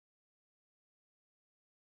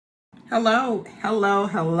Hello,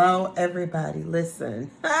 everybody.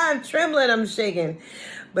 Listen, I'm trembling, I'm shaking,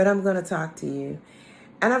 but I'm going to talk to you.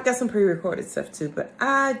 And I've got some pre-recorded stuff too, but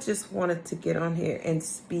I just wanted to get on here and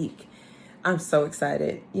speak. I'm so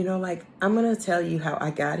excited. I'm going to tell you how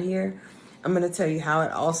I got here. I'm going to tell you how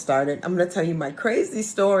it all started. I'm going to tell you my crazy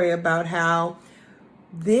story about how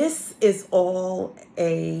this is all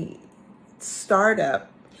a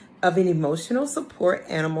startup of an emotional support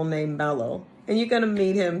animal named Mellow. And you're going to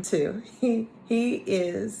meet him too. He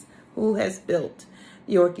is who has built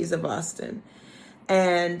Yorkies of Austin.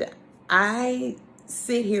 And I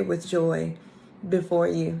sit here with joy before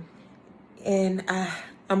you. And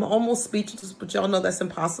I'm almost speechless, but y'all know that's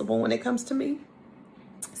impossible when it comes to me.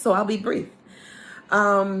 So I'll be brief.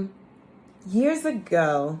 Years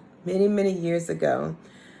ago, many years ago,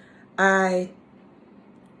 I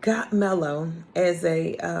got Mellow as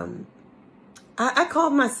I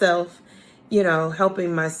called myself,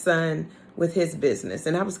 helping my son with his business.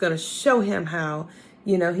 And I was going to show him how,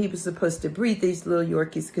 he was supposed to breed these little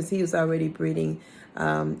Yorkies because he was already breeding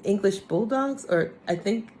English bulldogs, or I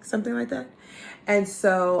think something like that. And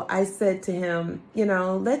so I said to him,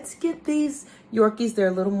 let's get these Yorkies. They're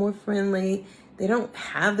a little more friendly. They don't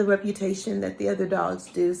have the reputation that the other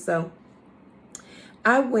dogs do. So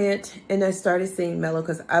I went and I started seeing Mellow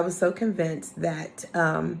because I was so convinced that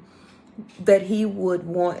that he would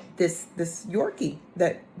want this Yorkie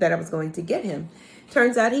that I was going to get him.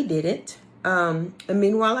 Turns out he didn't. And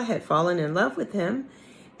meanwhile, I had fallen in love with him,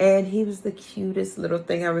 and he was the cutest little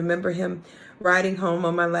thing. I remember him riding home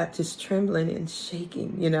on my lap, just trembling and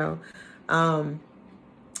shaking, Well,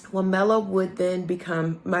 Mellow would then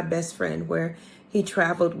become my best friend, where he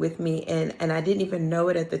traveled with me, and I didn't even know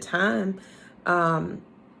it at the time.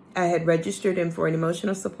 I had registered him for an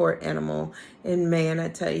emotional support animal, and man, I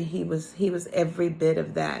tell you, he was every bit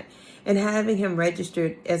of that. And having him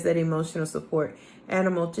registered as that emotional support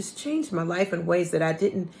animal just changed my life in ways that I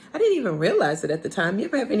didn't even realize it at the time. You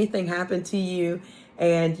ever have anything happen to you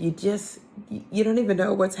and you don't even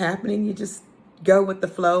know what's happening? You just go with the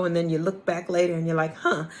flow, and then you look back later and you're like,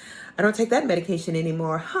 I don't take that medication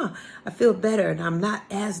anymore. I feel better and I'm not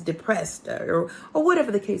as depressed, or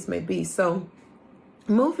whatever the case may be. So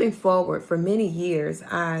moving forward, for many years,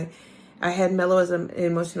 I had Mellow as an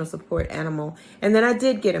emotional support animal. And then I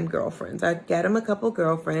did get him girlfriends. I got him a couple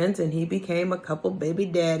girlfriends, and he became a couple baby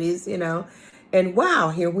daddies, And wow,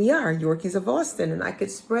 here we are, Yorkies of Austin. And I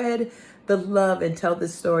could spread the love and tell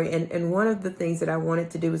this story. And one of the things that I wanted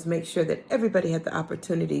to do was make sure that everybody had the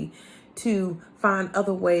opportunity to find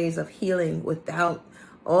other ways of healing without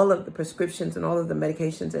all of the prescriptions and all of the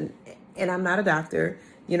medications. And I'm not a doctor.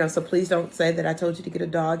 So please don't say that I told you to get a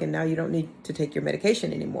dog and now you don't need to take your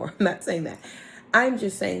medication anymore. I'm not saying that. I'm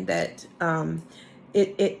just saying that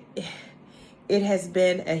it has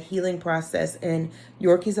been a healing process, and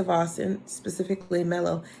Yorkies of Austin, specifically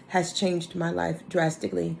Mellow, has changed my life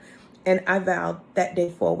drastically. And I vowed that day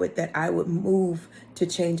forward that I would move to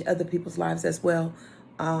change other people's lives as well,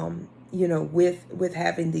 with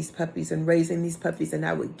having these puppies and raising these puppies, and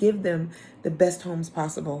I would give them the best homes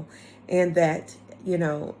possible. And that,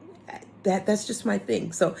 that's just my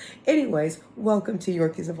thing. So anyways, welcome to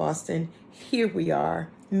Yorkies of Austin. Here we are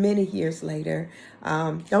many years later.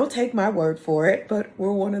 Don't take my word for it, but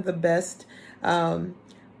we're one of the best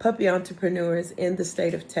puppy entrepreneurs in the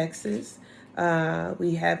state of Texas.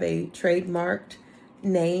 We have a trademarked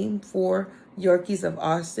name for Yorkies of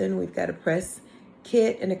Austin. We've got a press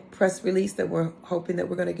kit and a press release that we're hoping that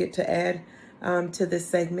we're going to get to add to this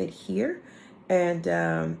segment here. And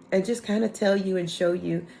just kind of tell you and show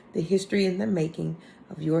you the history and the making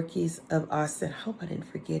of Yorkies of Austin. I hope I didn't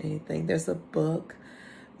forget anything. There's a book.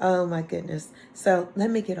 Oh my goodness. So let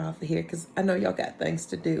me get off of here because I know y'all got things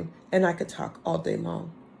to do, and I could talk all day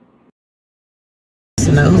long.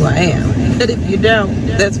 You know who I am. But if you don't,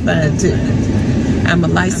 that's fine too. I'm a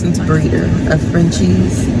licensed breeder of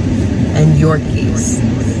Frenchies and Yorkies,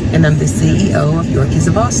 and I'm the CEO of Yorkies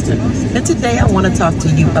of Austin. And today I want to talk to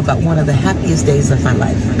you about one of the happiest days of my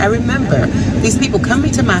life. I remember these people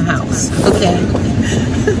coming to my house, okay,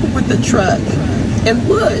 with a truck and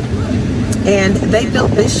wood, and they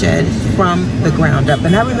built this shed from the ground up.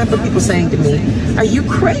 And I remember people saying to me, "Are you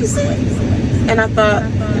crazy?" And I thought,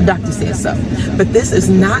 the doctor said so. But this is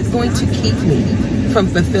not going to keep me from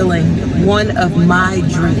fulfilling one of my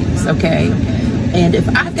dreams, okay? And if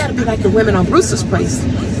I've got to be like the women on Bruce's Place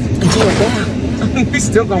and tear it down, we're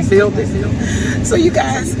still going to build it. So you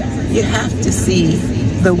guys, you have to see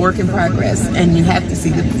the work in progress, and you have to see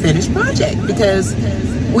the finished project, because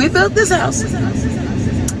we built this house.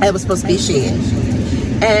 It was supposed to be a shed.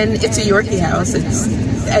 And it's a Yorkie house. It's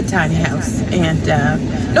that tiny house, and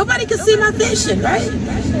nobody could see my vision, right?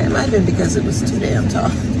 It might have been because it was too damn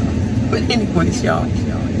tall. But anyways, y'all,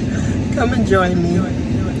 come and join me.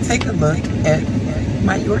 Take a look at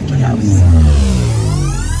my Yorkie house.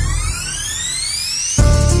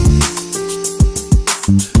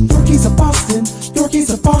 Yorkies of Boston, Yorkies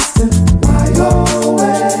of Boston, why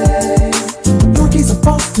always? Yorkies of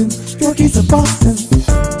Boston, Yorkies of Boston.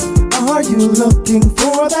 Are you looking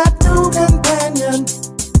for that new companion?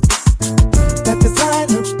 That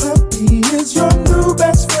designer puppy is your new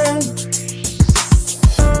best friend.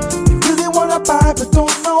 You really wanna buy but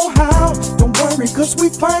don't know how. Don't worry, cause we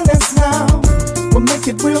finance now. We'll make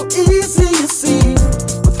it real easy, you see,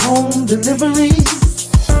 with home delivery.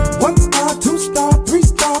 1-star, 2-star,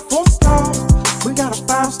 3-star, 4-star. We got a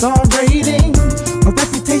 5-star rating, a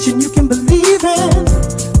reputation you can believe in.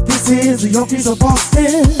 This is the Yorkies of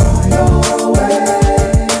Boston.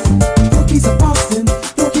 Yorkies of Boston,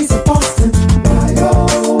 Yorkies of Boston.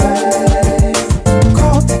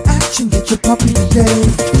 Call to action, get your puppy today.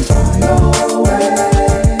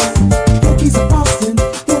 Yorkies of Boston,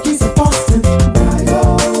 Yorkies of Boston.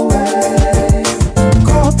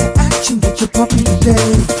 Call to action, get your puppy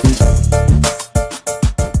today.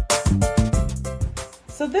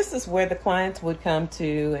 So this is where the clients would come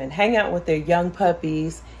to and hang out with their young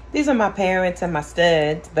puppies. These are my parents and my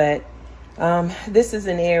studs, but this is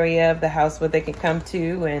an area of the house where they can come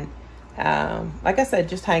to and, like I said,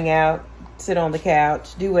 just hang out, sit on the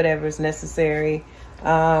couch, do whatever is necessary,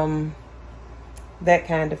 that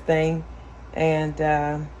kind of thing.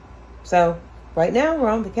 And so right now we're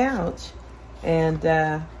on the couch, and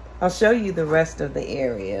I'll show you the rest of the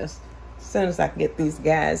areas as soon as I can get these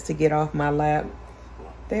guys to get off my lap.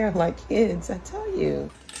 They're like kids, I tell you.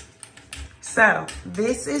 So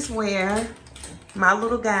this is where my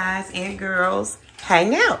little guys and girls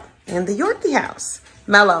hang out in the Yorkie house.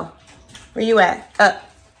 Mello, where you at? Up.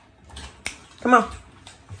 Come on.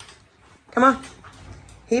 Come on.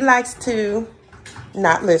 He likes to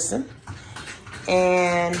not listen.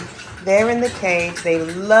 And they're in the cage. They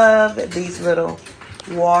love these little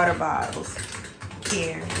water bottles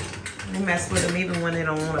here. They mess with them even when they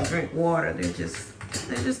don't want to drink water. They're just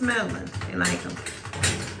meddling. They like them.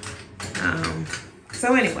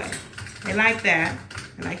 So anyway, they like that.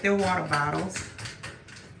 They like their water bottles.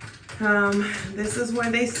 This is where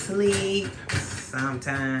they sleep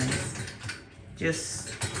sometimes.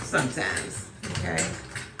 Just sometimes, okay?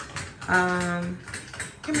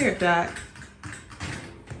 Come here, Dot.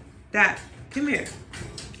 Dot, come here.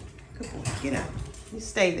 Good boy, get up. You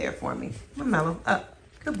stay there for me. Come on, Mello, up.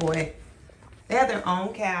 Good boy. They have their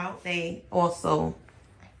own couch. They also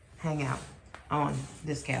hang out on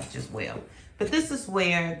this couch as well. But this is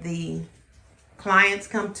where the clients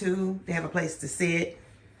come to. They have a place to sit,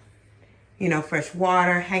 you know, fresh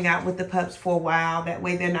water, hang out with the pups for a while. That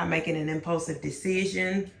way they're not making an impulsive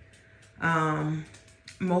decision.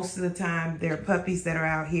 Most of the time, there are puppies that are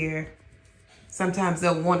out here. Sometimes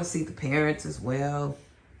they'll want to see the parents as well.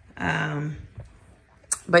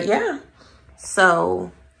 But yeah,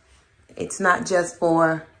 so it's not just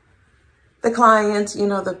for the clients, you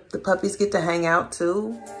know, the puppies get to hang out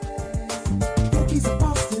too. Yorkies of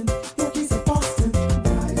Boston, Yorkies of Boston.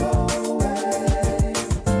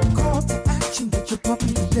 Call to action, get your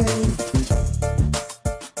puppy today.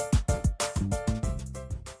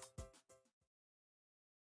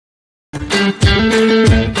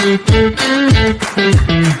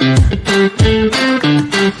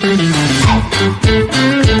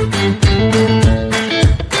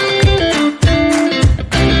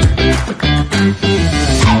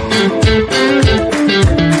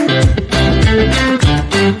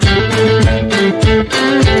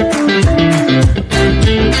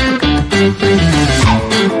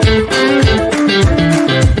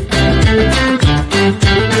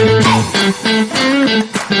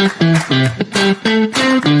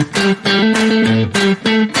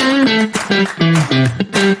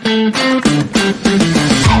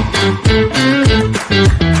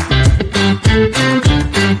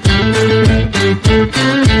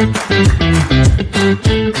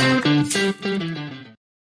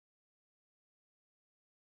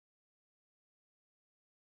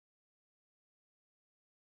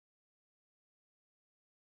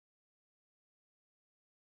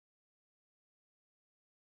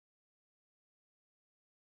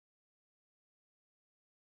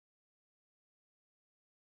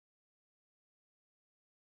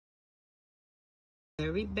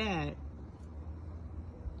 Very bad.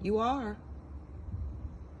 You are.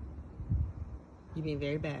 You're being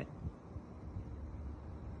very bad.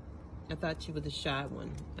 I thought you were the shy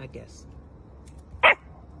one, I guess.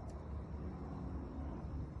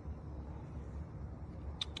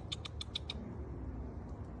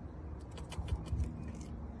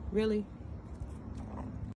 Really?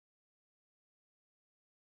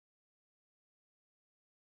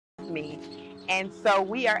 Me. And so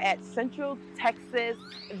we are at Central Texas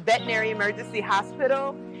Veterinary Emergency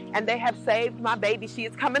Hospital, and they have saved my baby. She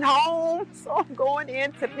is coming home. So I'm going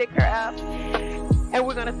in to pick her up, and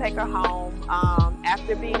we're going to take her home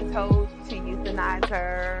after being told to euthanize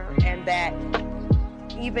her, and that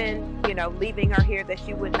even, you know, leaving her here, that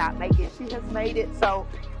she would not make it. She has made it. So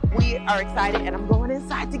we are excited, and I'm going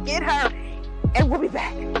inside to get her, and we'll be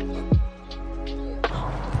back.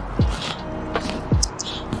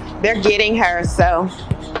 They're getting her, so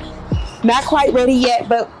not quite ready yet,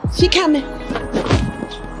 but she coming.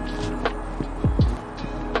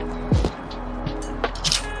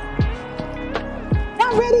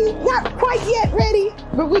 Not ready, not quite yet ready,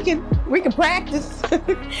 but we can practice.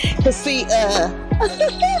 To see,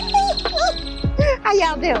 how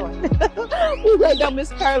y'all doing? We waiting on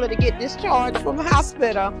Miss Perla to get discharged from the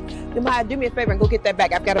hospital. Do me a favor and go get that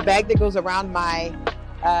bag. I've got a bag that goes around my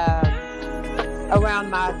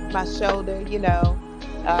shoulder, you know,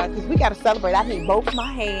 because we got to celebrate. I need both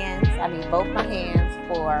my hands.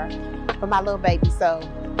 For my little baby. So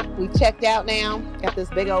we checked out now. Got this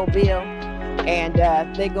big old bill, and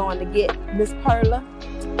they're going to get Miss Perla,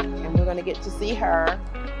 and we're going to get to see her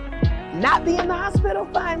not be in the hospital.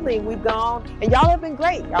 Finally, we've gone, and y'all have been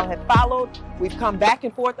great. Y'all have followed. We've come back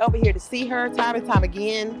and forth over here to see her time and time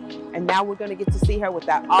again, and now we're going to get to see her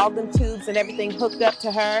without all them tubes and everything hooked up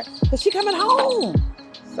to her, because she's coming home.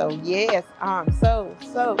 So yes, I'm so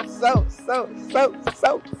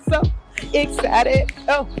excited.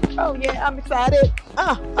 Oh yeah, I'm excited.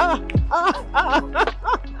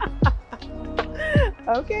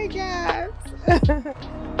 Okay, guys.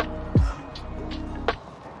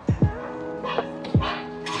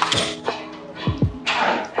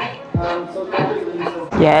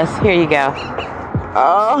 Yes, here you go.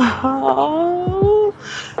 Oh,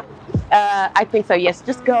 I think so. Yes,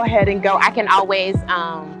 just go ahead and go. I can always,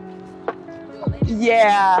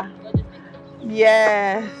 yeah,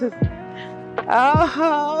 yes.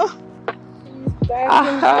 Oh,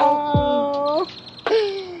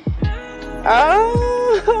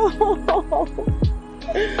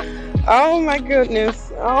 oh my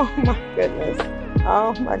goodness. Oh my goodness.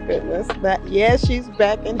 Oh my goodness. That, yes, she's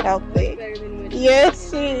back and healthy.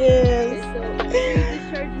 Yes, she is.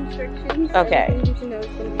 Discharge instructions. Okay. Everything you should know is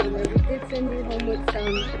going to be there. We did send you home with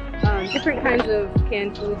some different kinds of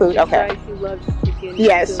canned food. Okay. She loves chicken.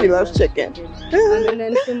 Yes, she loves chicken. And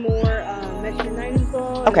then some more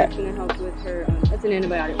metronidazole. Okay. That's going to help with her. That's an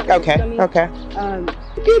antibiotic. Okay. Stomach. Okay.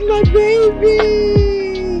 Get my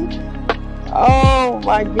baby. Oh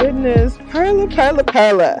my goodness.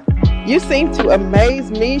 Perla. You seem to amaze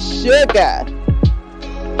me, sugar.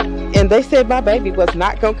 And they said my baby was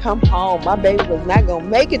not going to come home. My baby was not going to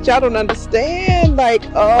make it. Y'all don't understand. Like,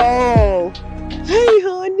 oh, hey,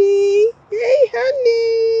 honey.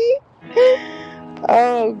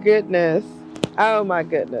 Oh, goodness. Oh, my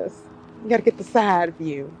goodness. You got to get the side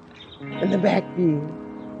view and the back view.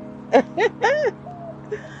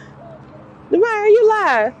 Demira, you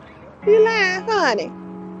live? You live, honey?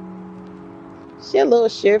 She a little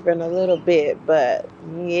shivering a little bit, but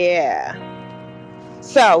yeah.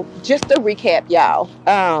 So just to recap, y'all,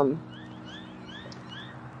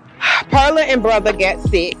 Perla and brother got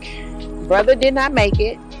sick. Brother did not make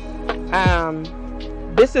it.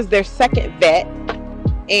 This is their second vet,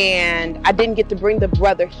 and I didn't get to bring the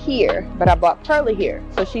brother here, but I brought Perla here.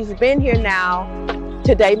 So she's been here now.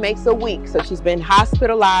 Today makes a week. So she's been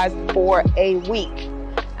hospitalized for a week.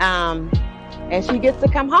 And she gets to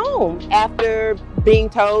come home after being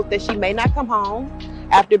told that she may not come home,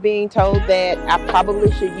 after being told that I probably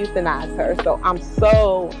should euthanize her. So I'm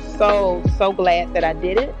so glad that I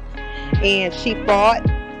did it. And she fought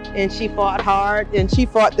hard, and she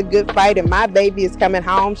fought the good fight, and my baby is coming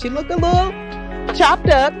home. She looked a little chopped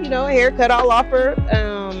up, you know, hair cut all off her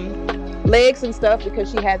legs and stuff, because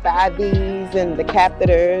she had the IVs and the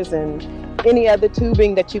catheters and any other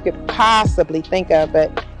tubing that you could possibly think of,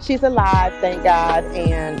 but she's alive, thank God.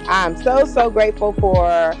 And I'm so grateful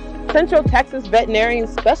for Central Texas Veterinary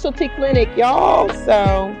Specialty Clinic, y'all.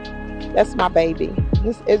 So that's my baby.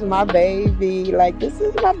 This is my baby. Like, this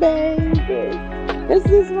is my baby. This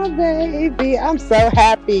is my baby. I'm so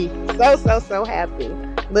happy. So happy.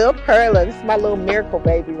 Little Perla. This is my little miracle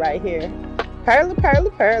baby right here. Perla.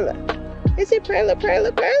 Is it Perla?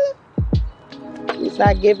 He's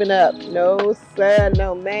not giving up. No, sir.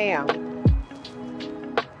 No, ma'am.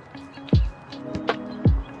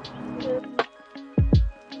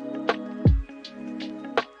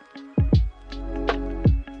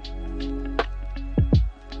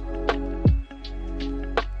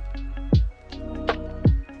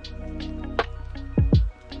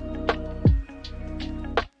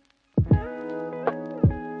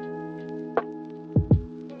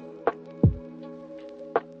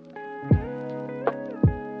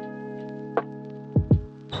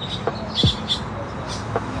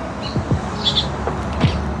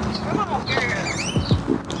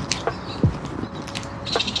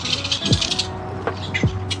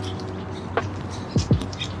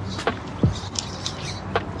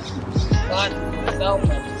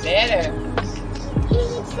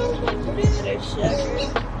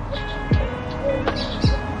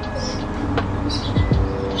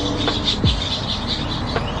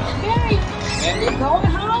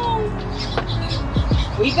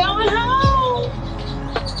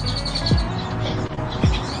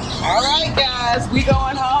 guys, we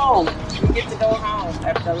going home. We get to go home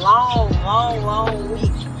after a long, long, long week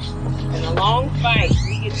and a long fight.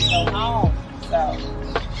 We get to go home. So,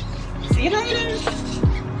 see you later.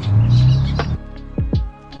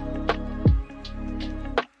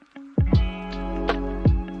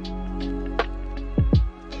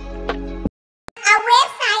 Our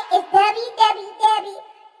website is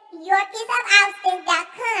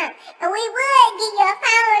www.yorkiesofAustin.com, and we would give you a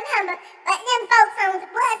phone number, but them folks on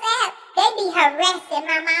WhatsApp, they be harassing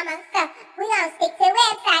my mama, so we gonna stick to the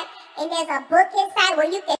website, and there's a book inside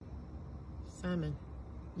where you can... Simon,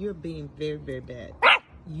 you're being very, very bad.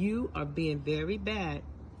 You are being very bad.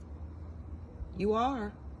 You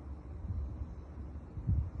are.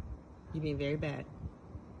 You're being very bad.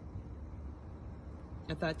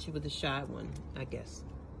 I thought you were the shy one, I guess.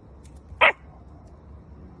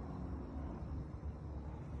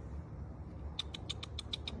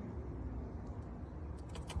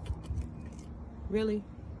 Really?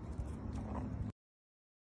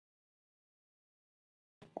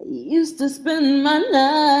 I used to spend my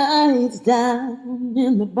nights down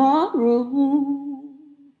in the barroom.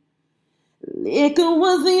 Liquor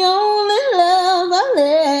was the only love I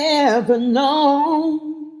ever known.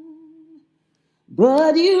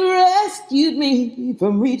 But you rescued me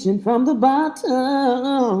from reaching from the bottom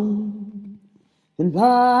and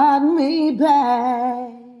brought me back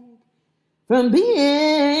from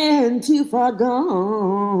being too far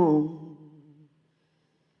gone.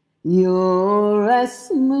 You're as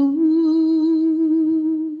smooth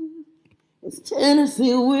as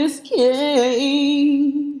Tennessee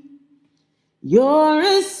whiskey. You're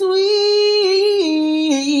as sweet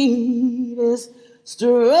as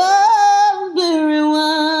strawberry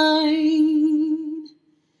wine.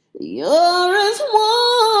 You're as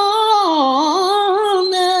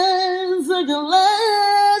warm as a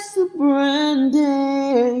glass of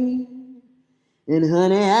brandy. And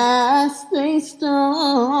honey, I stay strong